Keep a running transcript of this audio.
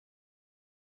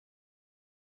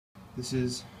This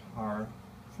is our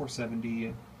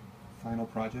 470 final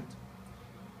project.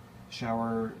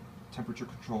 Shower temperature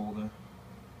controlled,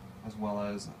 as well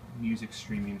as music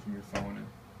streaming from your phone.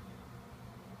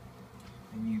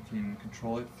 And you can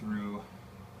control it through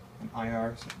an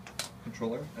IR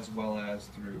controller as well as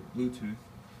through Bluetooth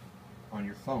on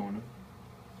your phone,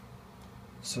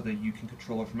 so that you can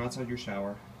control it from outside your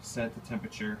shower, set the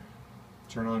temperature,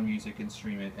 turn on music and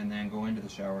stream it, and then go into the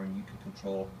shower and you can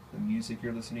control the music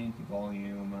you're listening to,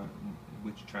 volume,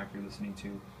 which track you're listening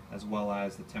to, as well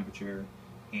as the temperature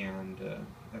and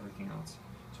everything else.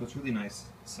 So it's really nice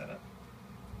setup.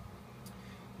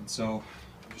 And so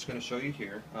I'm just going to show you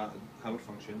here how it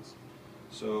functions.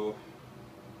 So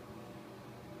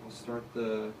I'll start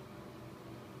the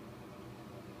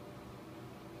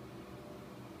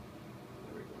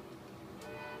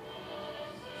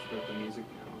start the music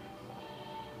now.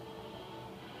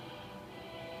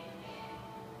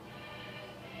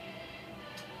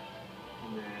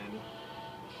 And then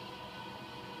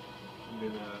I'm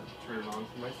going to turn it on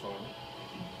from my phone.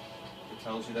 It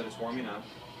tells you that it's warming up.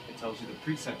 It tells you the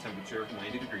preset temperature of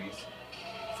 90 degrees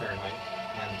Fahrenheit,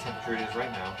 and the temperature it is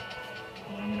right now.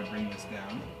 And I'm going to bring this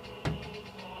down.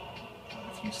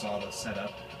 If you saw the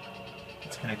setup,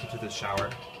 it's connected to the shower.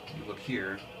 You look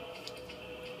here,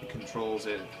 it controls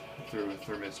it through a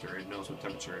thermistor. It knows what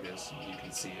temperature it is. You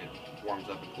can see it warms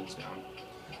up and cools down.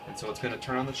 And so it's going to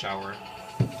turn on the shower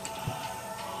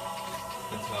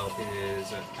until it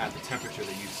is at the temperature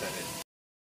that you set it.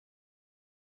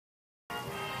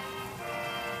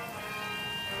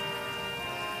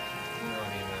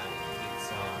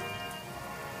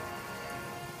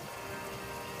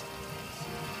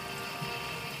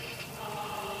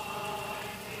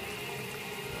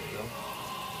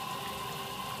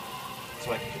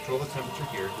 So I can control the temperature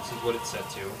here. This is what it's set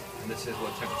to, and this is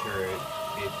what temperature it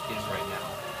is right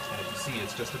now. And if you see,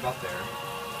 it's just about there.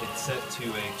 It's set to a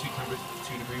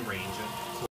 2 degree range.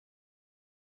 So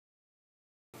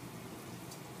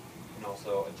you can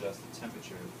also adjust the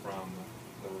temperature from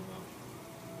the remote.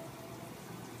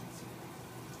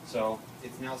 So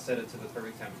it's now set it to the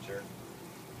perfect temperature.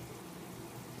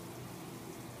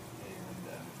 And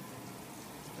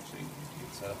actually,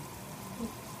 it's up.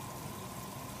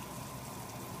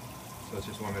 So it's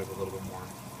just warming it up a little bit more.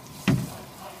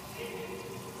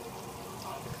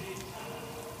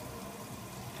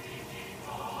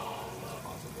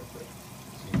 Pause it real quick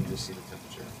so you can just see the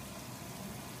temperature.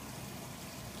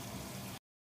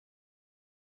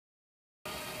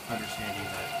 Understanding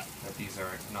that these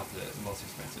are not the most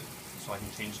expensive, so I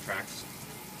can change tracks.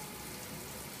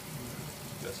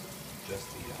 Just the what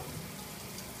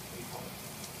do you call it?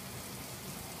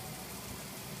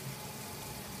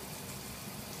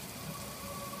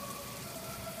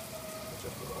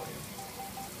 Adjust the volume.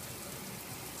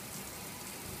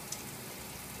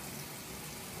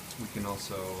 We can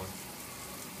also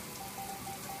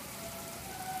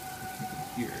keep it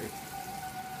here.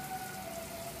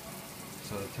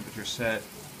 So the temperature set,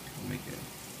 we'll make it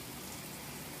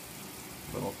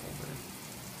a little colder.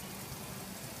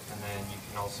 And then you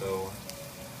can also,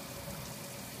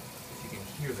 if you can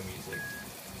hear the music,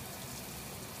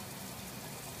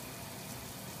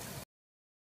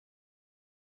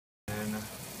 then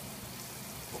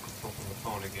we'll control from the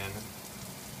phone again.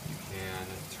 You can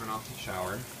turn off the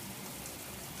shower.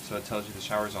 So it tells you the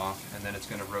shower's off, and then it's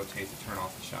going to rotate to turn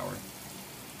off the shower.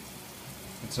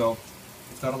 And so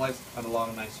it's got a lot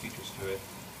of nice features to it.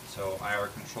 So IR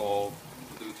control,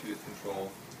 Bluetooth control,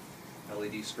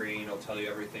 LED screen, it'll tell you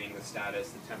everything, the status,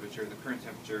 the temperature, the current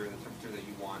temperature, the temperature that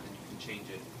you want, and you can change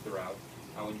it throughout.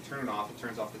 When you turn it off the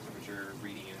temperature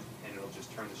reading it, and it'll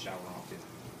just turn the shower off. It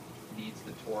needs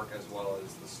the torque as well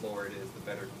as the slower it is, the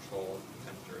better control of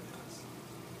the temperature it has.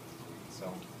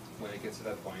 So when it gets to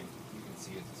that point, you can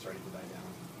see it's starting to die down.